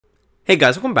Hey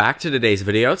guys, welcome back to today's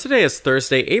video. Today is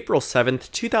Thursday, April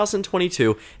 7th,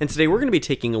 2022, and today we're going to be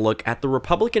taking a look at the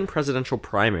Republican presidential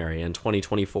primary in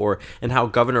 2024 and how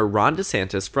Governor Ron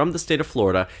DeSantis from the state of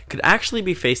Florida could actually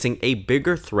be facing a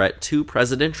bigger threat to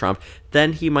President Trump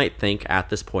than he might think at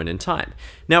this point in time.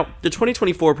 Now, the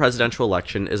 2024 presidential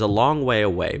election is a long way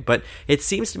away, but it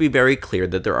seems to be very clear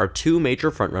that there are two major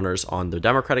frontrunners on the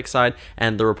Democratic side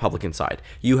and the Republican side.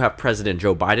 You have President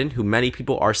Joe Biden, who many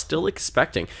people are still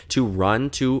expecting to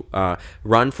run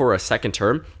for a second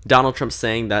term. Donald Trump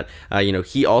saying that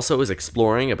he also is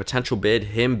exploring a potential bid,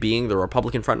 him being the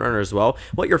Republican frontrunner as well.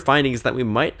 What you're finding is that we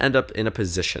might end up in a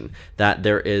position that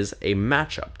there is a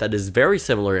matchup that is very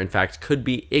similar, in fact, could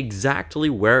be exactly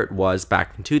where it was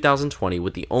back in 2020,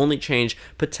 with the only change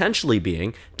potentially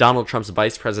being Donald Trump's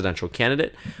vice presidential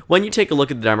candidate. When you take a look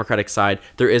at the Democratic side,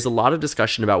 there is a lot of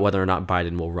discussion about whether or not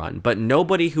Biden will run, but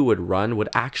nobody who would run would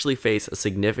actually face a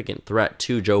significant threat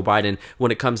to Joe Biden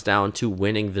when it comes down to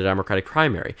winning the Democratic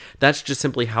primary. That's just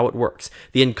simply how it works.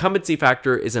 The incumbency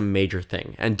factor is a major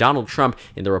thing, and Donald Trump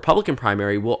in the Republican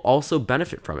primary will also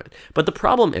benefit from it. But the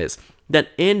problem is that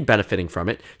in benefiting from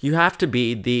it, you have to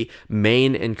be the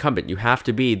main incumbent. You have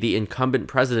to be the incumbent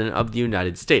president of the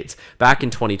United States. Back in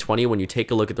 2020, when you take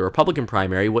a look at the Republican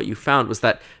primary, what you found was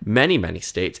that many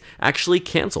states actually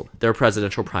canceled their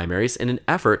presidential primaries in an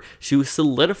effort to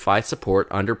solidify support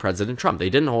under President Trump. They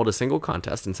didn't hold a single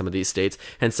contest in some of these states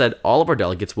and said all of our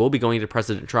delegates will be going to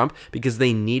President Trump because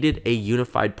they needed a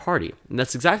unified party. And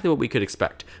that's exactly what we could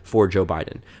expect for Joe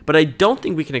Biden. But I don't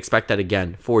think we can expect that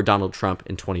again for Donald Trump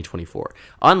in 2024.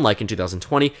 Unlike in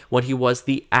 2020, when he was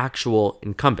the actual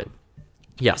incumbent.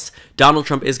 Yes, Donald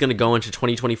Trump is going to go into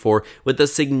 2024 with a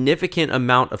significant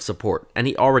amount of support, and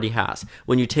he already has.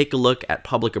 When you take a look at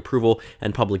public approval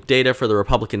and public data for the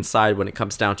Republican side when it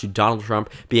comes down to Donald Trump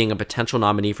being a potential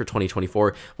nominee for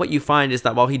 2024, what you find is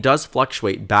that while he does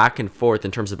fluctuate back and forth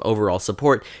in terms of overall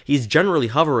support, he's generally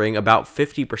hovering about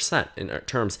 50% in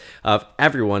terms of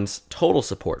everyone's total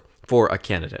support for a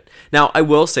candidate. Now, I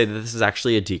will say that this is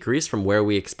actually a decrease from where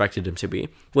we expected him to be.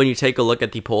 When you take a look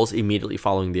at the polls immediately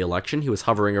following the election, he was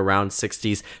hovering around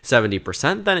 60s,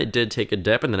 70%. Then it did take a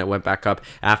dip, and then it went back up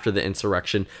after the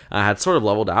insurrection had sort of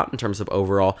leveled out in terms of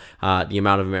overall the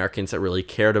amount of Americans that really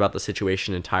cared about the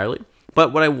situation entirely.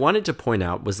 But what I wanted to point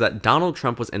out was that Donald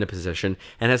Trump was in a position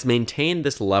and has maintained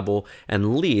this level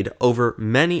and lead over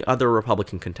many other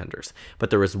Republican contenders. But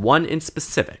there is one in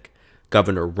specific,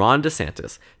 Governor Ron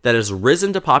DeSantis, that has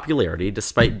risen to popularity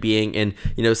despite being in,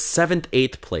 7th,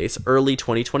 8th place early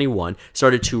 2021,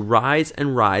 started to rise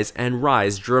and rise and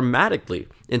rise dramatically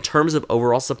in terms of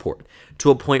overall support, to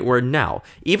a point where now,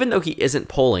 even though he isn't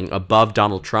polling above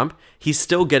Donald Trump, he's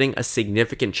still getting a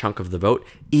significant chunk of the vote,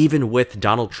 even with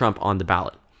Donald Trump on the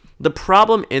ballot. The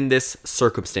problem in this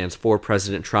circumstance for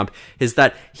President Trump is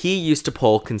that he used to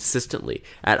poll consistently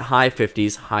at high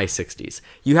 50s, high 60s.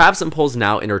 You have some polls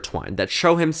now intertwined that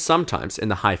show him sometimes in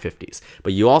the high 50s,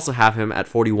 but you also have him at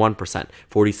 41%,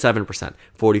 47%,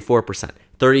 44%,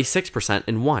 36%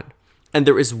 in one. And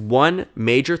there is one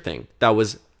major thing that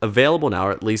was available now,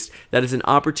 or at least that is an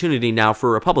opportunity now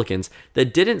for Republicans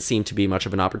that didn't seem to be much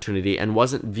of an opportunity and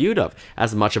wasn't viewed of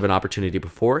as much of an opportunity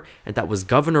before, and that was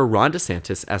Governor Ron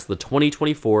DeSantis as the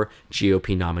 2024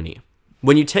 GOP nominee.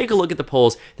 When you take a look at the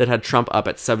polls that had Trump up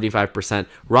at 75%,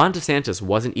 Ron DeSantis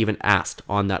wasn't even asked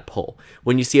on that poll.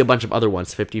 When you see a bunch of other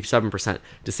ones, 57%,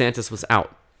 DeSantis was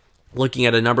out. Looking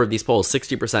at a number of these polls,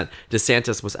 60%,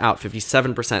 DeSantis was out,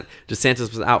 57%, DeSantis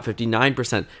was out,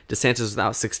 59%, DeSantis was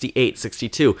out, 68,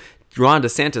 62. Ron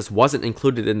DeSantis wasn't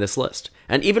included in this list.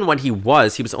 And even when he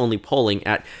was only polling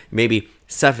at maybe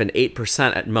 7,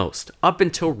 8% at most, up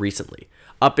until recently.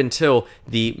 Up until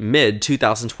the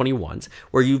mid-2021s,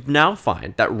 where you now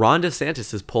find that Ron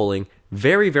DeSantis is polling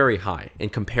very high in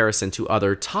comparison to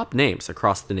other top names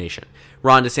across the nation.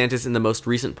 Ron DeSantis in the most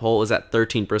recent poll is at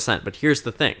 13%, but here's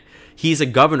the thing. He's a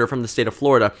governor from the state of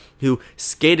Florida who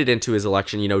skated into his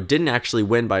election, didn't actually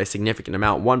win by a significant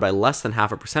amount, won by less than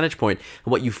half a percentage point.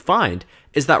 And what you find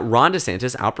is that Ron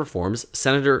DeSantis outperforms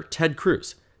Senator Ted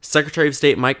Cruz, Secretary of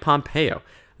State Mike Pompeo,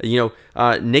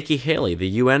 Nikki Haley, the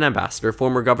UN ambassador,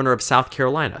 former governor of South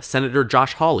Carolina, Senator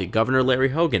Josh Hawley, Governor Larry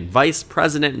Hogan, Vice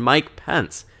President Mike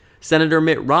Pence, Senator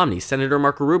Mitt Romney, Senator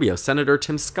Marco Rubio, Senator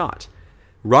Tim Scott.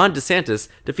 Ron DeSantis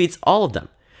defeats all of them.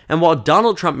 And while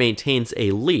Donald Trump maintains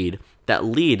a lead, that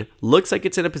lead looks like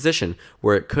it's in a position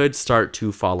where it could start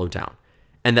to follow down.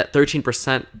 and that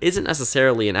 13% isn't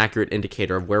necessarily an accurate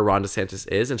indicator of where Ron DeSantis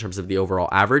is in terms of the overall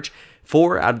average.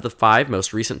 4 out of the 5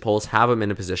 most recent polls have him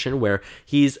in a position where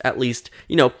he's at least,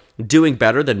 doing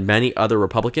better than many other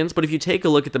Republicans. But if you take a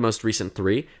look at the most recent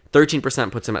 3,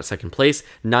 13% puts him at second place,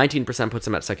 19% puts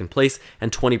him at second place,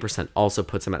 and 20% also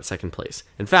puts him at second place.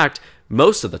 In fact,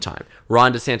 most of the time,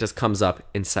 Ron DeSantis comes up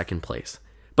in second place.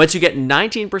 But you get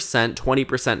 19%, 20%,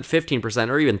 15%,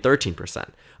 or even 13%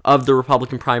 of the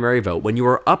Republican primary vote when you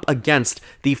are up against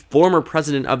the former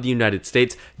president of the United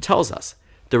States tells us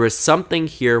there is something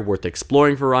here worth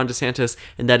exploring for Ron DeSantis,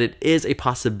 and that it is a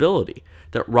possibility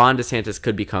that Ron DeSantis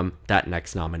could become that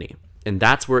next nominee. And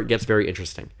that's where it gets very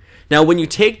interesting. Now, when you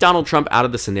take Donald Trump out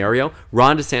of the scenario,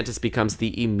 Ron DeSantis becomes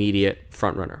the immediate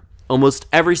frontrunner. Almost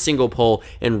every single poll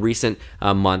in recent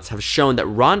months have shown that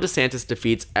Ron DeSantis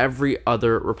defeats every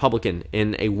other Republican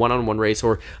in a one-on-one race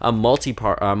or a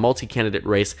multi-candidate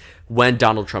race when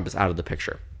Donald Trump is out of the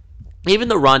picture. Even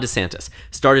though Ron DeSantis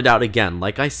started out again,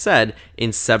 like I said, in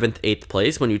 7th, 8th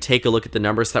place, when you take a look at the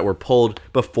numbers that were polled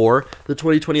before the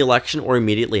 2020 election or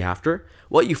immediately after,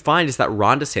 what you find is that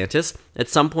Ron DeSantis at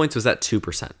some points was at 2%,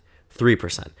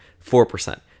 3%,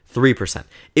 4%, 3%.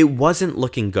 It wasn't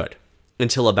looking good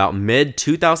until about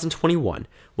mid-2021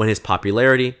 when his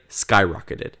popularity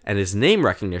skyrocketed and his name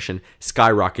recognition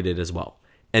skyrocketed as well.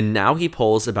 And now he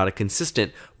polls about a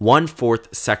consistent 1/4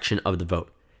 section of the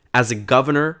vote. As a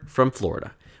governor from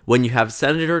Florida, when you have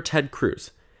Senator Ted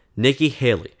Cruz, Nikki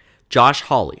Haley, Josh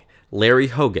Hawley, Larry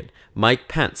Hogan, Mike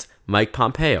Pence, Mike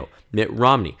Pompeo, Mitt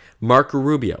Romney, Marco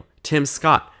Rubio, Tim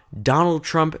Scott, Donald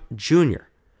Trump Jr.,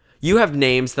 you have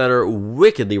names that are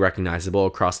wickedly recognizable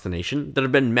across the nation that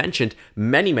have been mentioned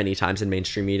many, many times in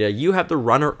mainstream media. You have the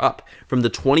runner-up from the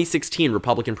 2016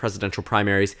 Republican presidential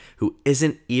primaries who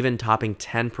isn't even topping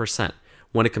 10%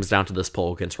 when it comes down to this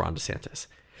poll against Ron DeSantis.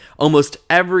 Almost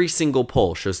every single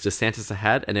poll shows DeSantis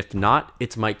ahead, and if not,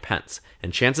 it's Mike Pence.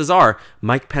 And chances are,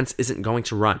 Mike Pence isn't going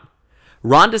to run.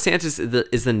 Ron DeSantis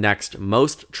is the next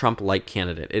most Trump-like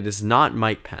candidate. It is not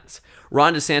Mike Pence.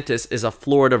 Ron DeSantis is a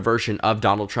Florida version of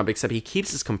Donald Trump, except he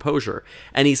keeps his composure,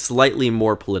 and he's slightly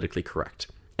more politically correct.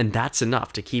 And that's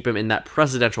enough to keep him in that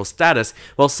presidential status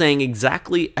while saying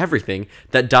exactly everything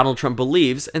that Donald Trump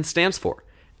believes and stands for.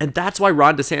 And that's why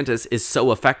Ron DeSantis is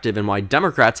so effective and why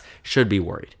Democrats should be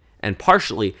worried. And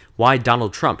partially why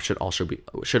Donald Trump should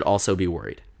also be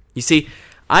worried. You see,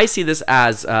 I see this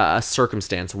as a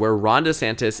circumstance where Ron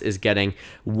DeSantis is getting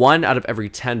 1 out of every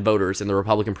 10 voters in the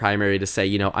Republican primary to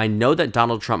say, I know that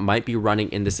Donald Trump might be running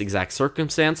in this exact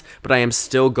circumstance, but I am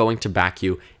still going to back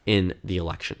you in the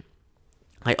election.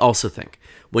 I also think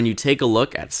when you take a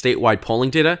look at statewide polling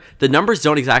data, the numbers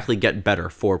don't exactly get better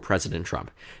for President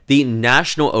Trump. The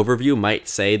national overview might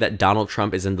say that Donald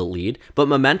Trump is in the lead, but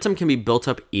momentum can be built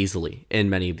up easily in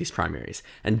many of these primaries.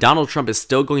 And Donald Trump is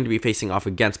still going to be facing off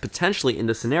against, potentially in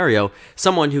the scenario,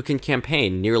 someone who can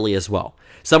campaign nearly as well,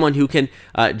 someone who can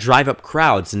drive up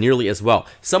crowds nearly as well,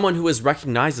 someone who is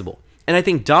recognizable. And I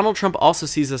think Donald Trump also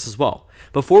sees this as well.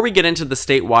 Before we get into the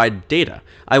statewide data,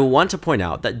 I want to point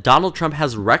out that Donald Trump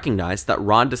has recognized that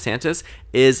Ron DeSantis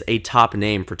is a top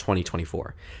name for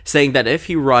 2024, saying that if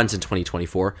he runs in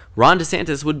 2024, Ron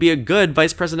DeSantis would be a good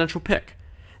vice presidential pick.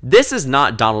 This is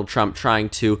not Donald Trump trying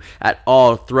to at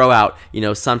all throw out,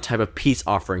 some type of peace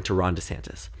offering to Ron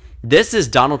DeSantis. This is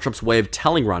Donald Trump's way of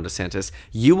telling Ron DeSantis,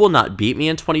 you will not beat me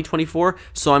in 2024,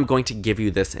 so I'm going to give you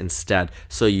this instead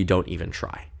so you don't even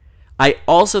try. I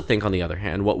also think, on the other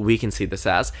hand, what we can see this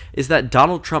as is that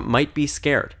Donald Trump might be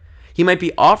scared. He might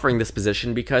be offering this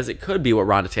position because it could be what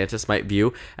Ron DeSantis might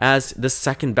view as the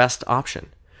second best option.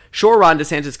 Sure, Ron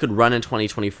DeSantis could run in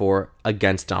 2024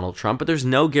 against Donald Trump, but there's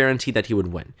no guarantee that he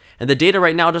would win. And the data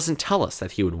right now doesn't tell us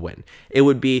that he would win. It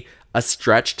would be a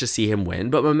stretch to see him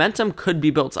win, but momentum could be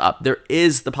built up. There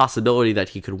is the possibility that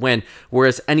he could win,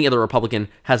 whereas any other Republican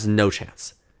has no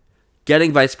chance.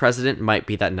 Getting vice president might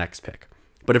be that next pick.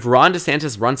 But if Ron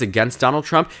DeSantis runs against Donald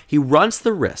Trump, he runs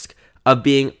the risk of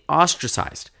being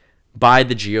ostracized by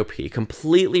the GOP,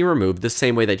 completely removed the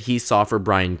same way that he saw for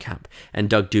Brian Kemp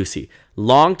and Doug Ducey,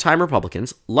 longtime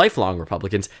Republicans, lifelong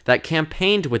Republicans that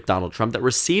campaigned with Donald Trump, that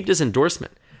received his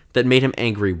endorsement, that made him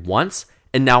angry once,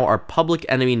 and now are public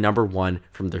enemy number 1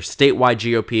 from their statewide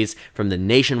GOPs, from the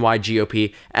nationwide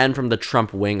GOP, and from the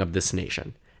Trump wing of this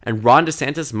nation. And Ron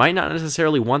DeSantis might not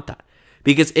necessarily want that.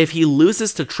 Because if he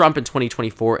loses to Trump in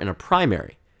 2024 in a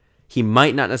primary, he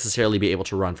might not necessarily be able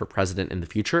to run for president in the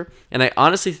future. And I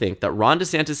honestly think that Ron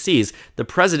DeSantis sees the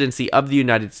presidency of the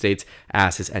United States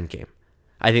as his endgame.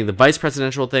 I think the vice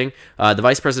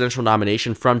presidential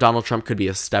nomination from Donald Trump could be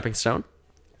a stepping stone.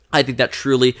 I think that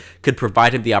truly could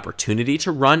provide him the opportunity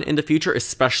to run in the future,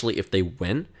 especially if they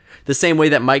win. The same way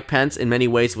that Mike Pence in many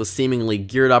ways was seemingly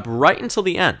geared up right until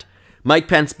the end. Mike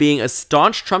Pence being a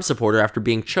staunch Trump supporter after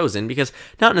being chosen, because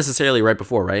not necessarily right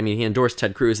before, right? I mean, he endorsed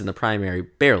Ted Cruz in the primary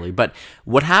barely, but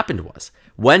what happened was,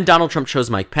 when Donald Trump chose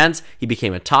Mike Pence, he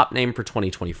became a top name for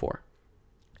 2024.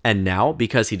 And now,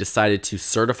 because he decided to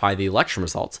certify the election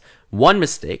results, one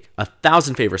mistake,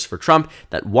 1,000 favors for Trump,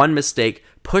 that one mistake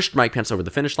pushed Mike Pence over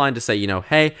the finish line to say,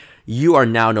 hey, you are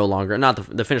now no longer, not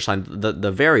the finish line,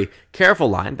 the very careful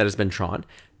line that has been drawn.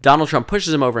 Donald Trump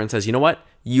pushes him over and says, you know what?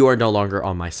 You are no longer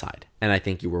on my side. And I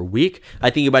think you were weak.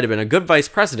 I think you might have been a good vice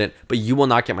president, but you will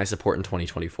not get my support in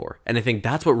 2024. And I think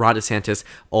that's what Ron DeSantis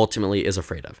ultimately is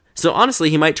afraid of. So honestly,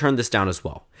 he might turn this down as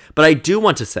well. But I do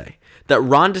want to say that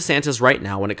Ron DeSantis right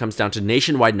now, when it comes down to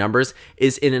nationwide numbers,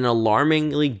 is in an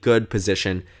alarmingly good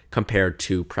position compared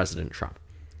to President Trump.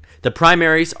 The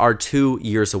primaries are 2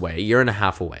 years away, a year and a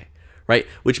half away, right?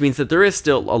 Which means that there is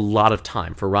still a lot of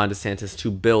time for Ron DeSantis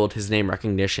to build his name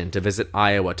recognition, to visit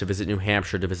Iowa, to visit New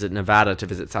Hampshire, to visit Nevada, to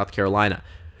visit South Carolina.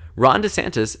 Ron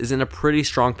DeSantis is in a pretty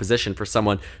strong position for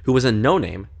someone who was a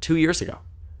no-name 2 years ago.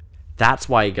 That's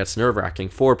why it gets nerve-wracking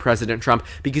for President Trump,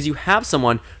 because you have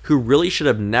someone who really should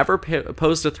have never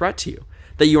posed a threat to you,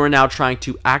 that you are now trying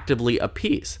to actively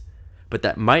appease, but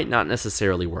that might not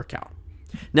necessarily work out.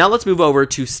 Now let's move over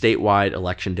to statewide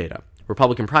election data,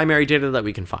 Republican primary data that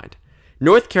we can find.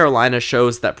 North Carolina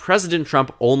shows that President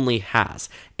Trump only has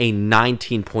a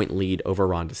 19-point lead over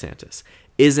Ron DeSantis.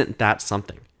 Isn't that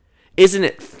something? Isn't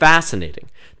it fascinating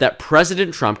that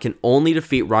President Trump can only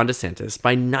defeat Ron DeSantis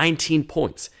by 19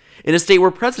 points in a state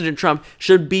where President Trump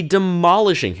should be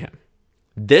demolishing him?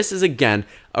 This is, again,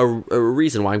 a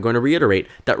reason why I'm going to reiterate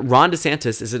that Ron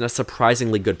DeSantis is in a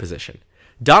surprisingly good position.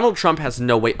 Donald Trump has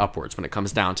no way upwards when it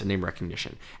comes down to name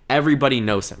recognition. Everybody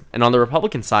knows him. And on the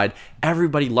Republican side,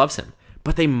 everybody loves him.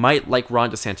 But they might like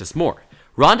Ron DeSantis more.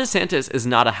 Ron DeSantis is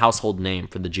not a household name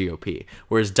for the GOP,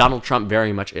 whereas Donald Trump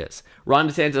very much is. Ron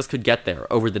DeSantis could get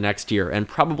there over the next year, and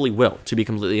probably will, to be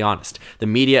completely honest. The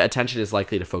media attention is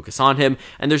likely to focus on him,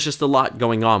 and there's just a lot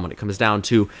going on when it comes down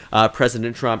to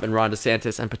President Trump and Ron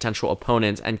DeSantis and potential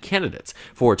opponents and candidates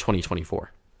for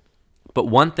 2024. But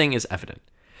one thing is evident.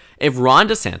 If Ron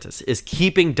DeSantis is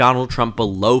keeping Donald Trump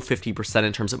below 50%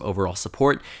 in terms of overall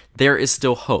support, there is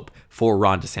still hope for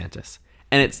Ron DeSantis.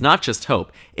 And it's not just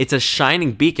hope, it's a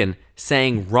shining beacon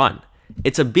saying run.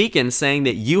 It's a beacon saying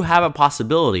that you have a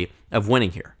possibility of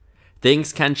winning here.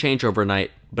 Things can change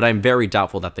overnight, but I'm very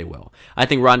doubtful that they will. I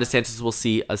think Ron DeSantis will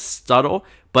see a subtle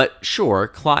but sure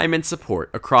climb in support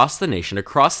across the nation,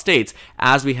 across states,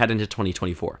 as we head into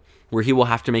 2024, where he will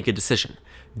have to make a decision.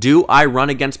 Do I run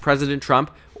against President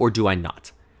Trump or do I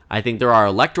not? I think there are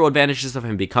electoral advantages of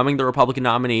him becoming the Republican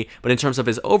nominee, but in terms of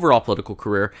his overall political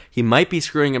career, he might be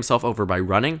screwing himself over by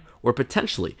running or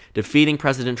potentially defeating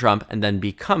President Trump and then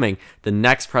becoming the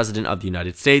next president of the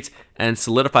United States and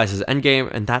solidifies his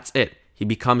endgame, and that's it. He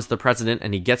becomes the president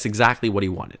and he gets exactly what he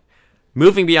wanted.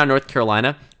 Moving beyond North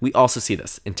Carolina, we also see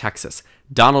this in Texas.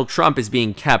 Donald Trump is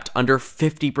being kept under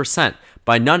 50%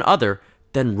 by none other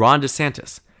than Ron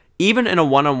DeSantis. Even in a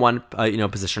one-on-one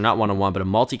position, not one-on-one, but a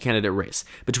multi-candidate race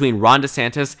between Ron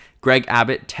DeSantis, Greg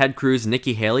Abbott, Ted Cruz,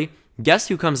 Nikki Haley, guess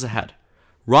who comes ahead?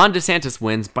 Ron DeSantis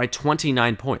wins by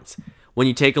 29 points. When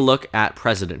you take a look at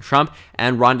President Trump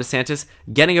and Ron DeSantis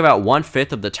getting about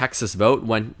 1/5 of the Texas vote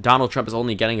when Donald Trump is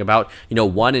only getting about,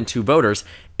 1 and 2 voters,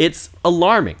 it's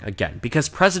alarming, again, because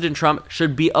President Trump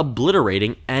should be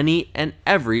obliterating any and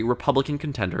every Republican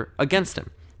contender against him.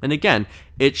 And again,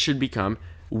 it should become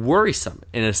worrisome,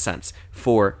 in a sense,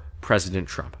 for President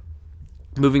Trump.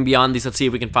 Moving beyond these, let's see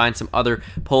if we can find some other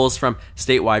polls from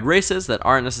statewide races that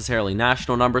aren't necessarily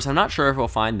national numbers. I'm not sure if we'll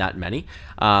find that many.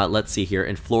 Let's see here.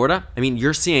 In Florida,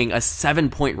 you're seeing a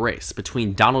 7-point race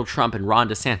between Donald Trump and Ron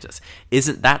DeSantis.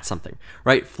 Isn't that something,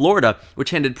 right? Florida, which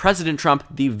handed President Trump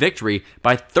the victory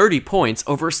by 30 points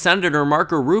over Senator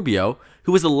Marco Rubio,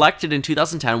 who was elected in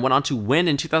 2010, went on to win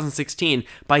in 2016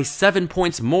 by 7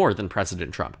 points more than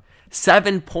President Trump.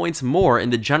 7 points more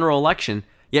in the general election,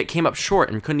 yet came up short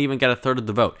and couldn't even get a third of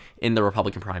the vote in the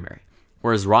Republican primary.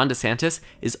 Whereas Ron DeSantis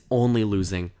is only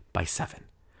losing by 7.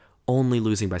 Only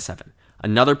losing by 7.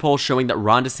 Another poll showing that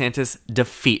Ron DeSantis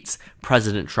defeats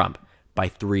President Trump by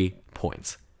 3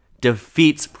 points.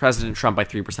 Defeats President Trump by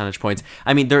 3 percentage points.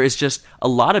 There is just a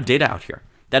lot of data out here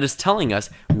that is telling us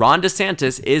Ron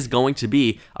DeSantis is going to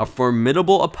be a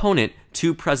formidable opponent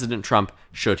to President Trump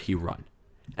should he run.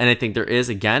 And I think there is,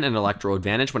 again, an electoral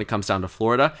advantage when it comes down to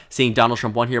Florida. Seeing Donald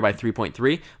Trump won here by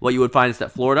 3.3, what you would find is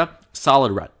that Florida,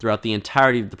 solid red throughout the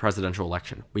entirety of the presidential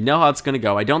election. We know how it's going to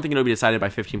go. I don't think it'll be decided by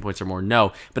 15 points or more,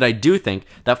 no. But I do think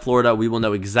that Florida, we will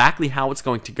know exactly how it's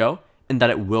going to go and that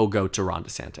it will go to Ron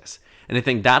DeSantis. And I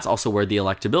think that's also where the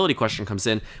electability question comes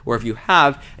in, where if you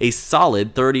have a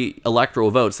solid 30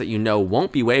 electoral votes that you know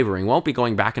won't be wavering, won't be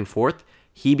going back and forth,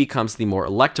 he becomes the more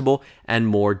electable and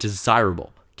more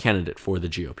desirable candidate for the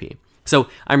GOP. So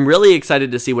I'm really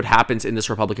excited to see what happens in this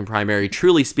Republican primary.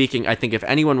 Truly speaking, I think if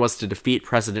anyone was to defeat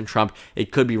President Trump,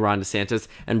 it could be Ron DeSantis.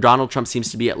 And Donald Trump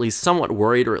seems to be at least somewhat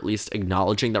worried, or at least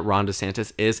acknowledging that Ron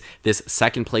DeSantis is this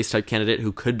second place type candidate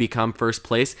who could become first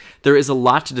place. There is a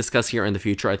lot to discuss here in the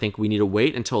future. I think we need to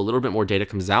wait until a little bit more data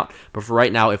comes out. But for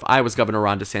right now, if I was Governor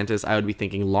Ron DeSantis, I would be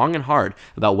thinking long and hard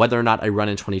about whether or not I run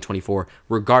in 2024,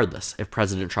 regardless if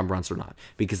President Trump runs or not.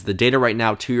 Because the data right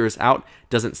now, 2 years out,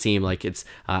 doesn't seem like it's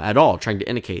at all trying to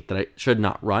indicate that I should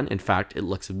not run. In fact, it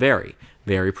looks very,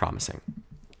 very promising.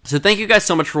 So thank you guys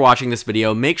so much for watching this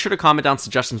video. Make sure to comment down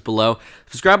suggestions below.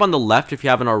 Subscribe on the left if you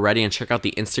haven't already, and check out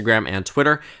the Instagram and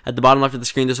Twitter. At the bottom left of the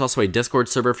screen, there's also a Discord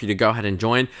server for you to go ahead and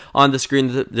join. On the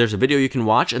screen, there's a video you can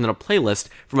watch, and then a playlist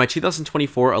for my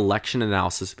 2024 election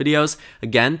analysis videos.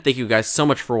 Again, thank you guys so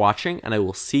much for watching, and I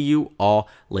will see you all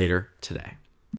later today.